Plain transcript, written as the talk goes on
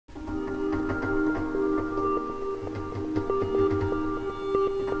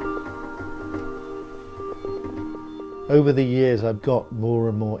Over the years I've got more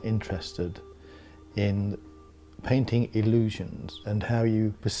and more interested in painting illusions and how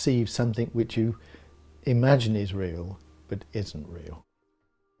you perceive something which you imagine is real but isn't real.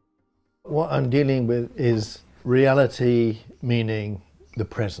 What I'm dealing with is reality meaning the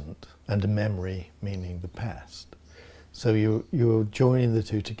present and memory meaning the past. So you're joining the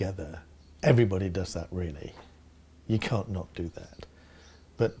two together. Everybody does that really. You can't not do that.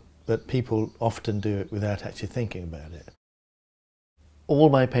 But people often do it without actually thinking about it. All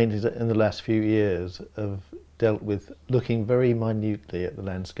my paintings in the last few years have dealt with looking very minutely at the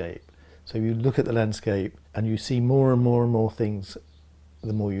landscape. So you look at the landscape and you see more and more and more things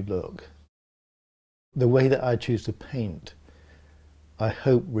the more you look. The way that I choose to paint, I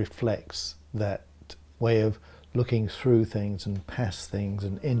hope reflects that way of looking through things and past things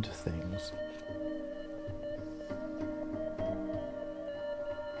and into things.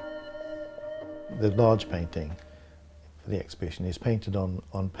 The large painting for the exhibition is painted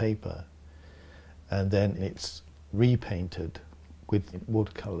on paper, and then it's repainted with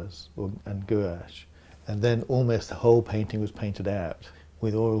watercolours and gouache, and then almost the whole painting was painted out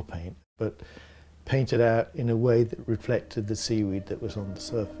with oil paint, but painted out in a way that reflected the seaweed that was on the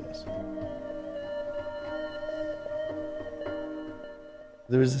surface.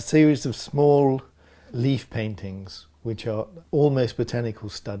 There is a series of small leaf paintings which are almost botanical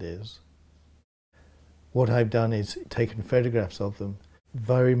studies. What I've done is taken photographs of them,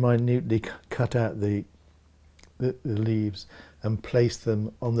 very minutely cut out the leaves and placed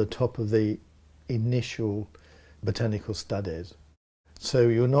them on the top of the initial botanical studies. So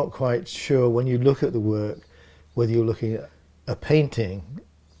you're not quite sure when you look at the work whether you're looking at a painting.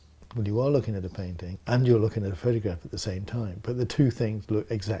 Well, you are looking at a painting and you're looking at a photograph at the same time, but the two things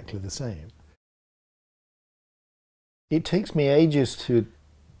look exactly the same. It takes me ages to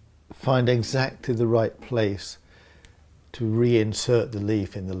find exactly the right place to reinsert the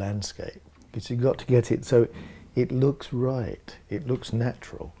leaf in the landscape, because you've got to get it so it looks right, it looks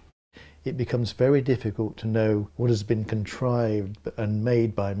natural. It becomes very difficult to know what has been contrived and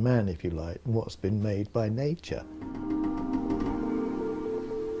made by man, if you like, and what's been made by nature.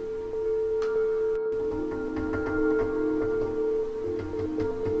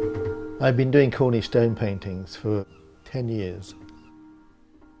 I've been doing Cornish stone paintings for 10 years.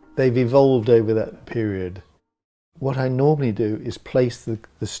 They've evolved over that period. What I normally do is place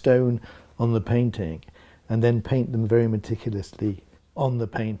the stone on the painting and then paint them very meticulously on the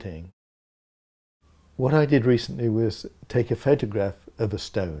painting. What I did recently was take a photograph of a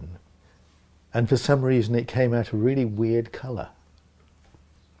stone, and for some reason it came out a really weird colour,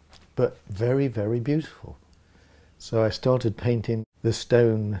 but very, very beautiful. So I started painting the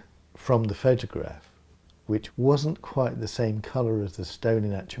stone from the photograph, which wasn't quite the same colour as the stone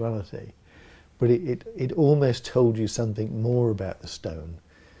in actuality, but it almost told you something more about the stone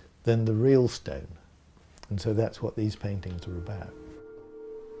than the real stone. And so that's what these paintings are about.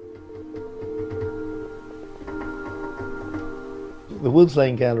 The Woods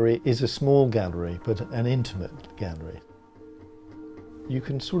Lane Gallery is a small gallery, but an intimate gallery. You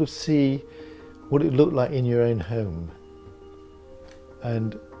can sort of see what it looked like in your own home.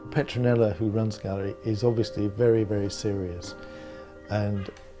 And Petronella, who runs the gallery, is obviously very, very serious and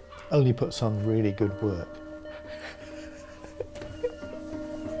only puts on really good work.